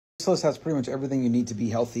This list has pretty much everything you need to be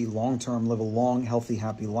healthy long-term, live a long, healthy,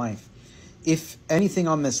 happy life. If anything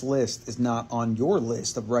on this list is not on your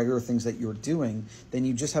list of regular things that you're doing, then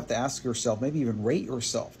you just have to ask yourself, maybe even rate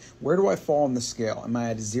yourself. Where do I fall on the scale? Am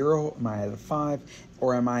I at a 0? Am I at a 5?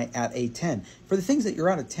 Or am I at a 10? For the things that you're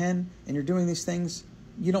at a 10 and you're doing these things,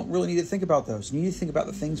 you don't really need to think about those. You need to think about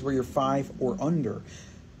the things where you're 5 or under.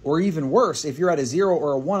 Or even worse, if you're at a 0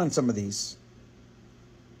 or a 1 on some of these,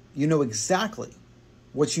 you know exactly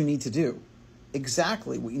what you need to do,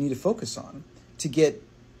 exactly what you need to focus on to get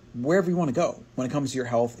wherever you want to go when it comes to your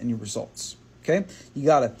health and your results, okay? You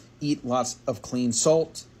got to eat lots of clean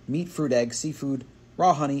salt, meat, fruit, eggs, seafood,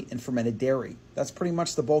 raw honey, and fermented dairy. That's pretty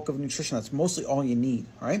much the bulk of nutrition. That's mostly all you need,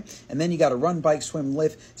 all right? And then you got to run, bike, swim,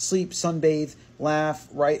 lift, sleep, sunbathe, laugh,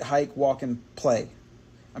 write, hike, walk, and play.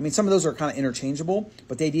 I mean, some of those are kind of interchangeable,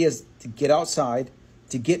 but the idea is to get outside,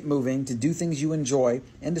 to get moving, to do things you enjoy,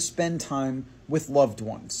 and to spend time with loved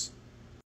ones.